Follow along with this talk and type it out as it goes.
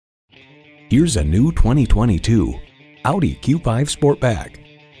Here's a new 2022 Audi Q5 Sportback.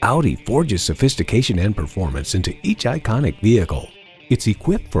 Audi forges sophistication and performance into each iconic vehicle. It's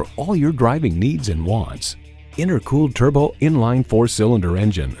equipped for all your driving needs and wants. Intercooled turbo inline 4-cylinder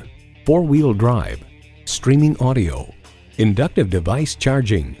engine, 4-wheel drive, streaming audio, inductive device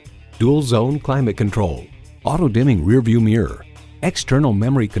charging, dual zone climate control, auto dimming rearview mirror, external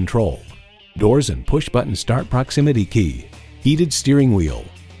memory control, doors and push button start proximity key, heated steering wheel,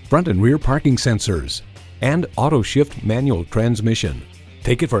 front and rear parking sensors, and auto shift manual transmission.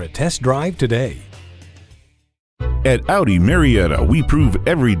 Take it for a test drive today. At Audi Marietta, we prove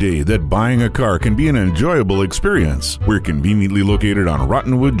every day that buying a car can be an enjoyable experience. We're conveniently located on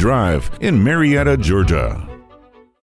Rottenwood Drive in Marietta, Georgia.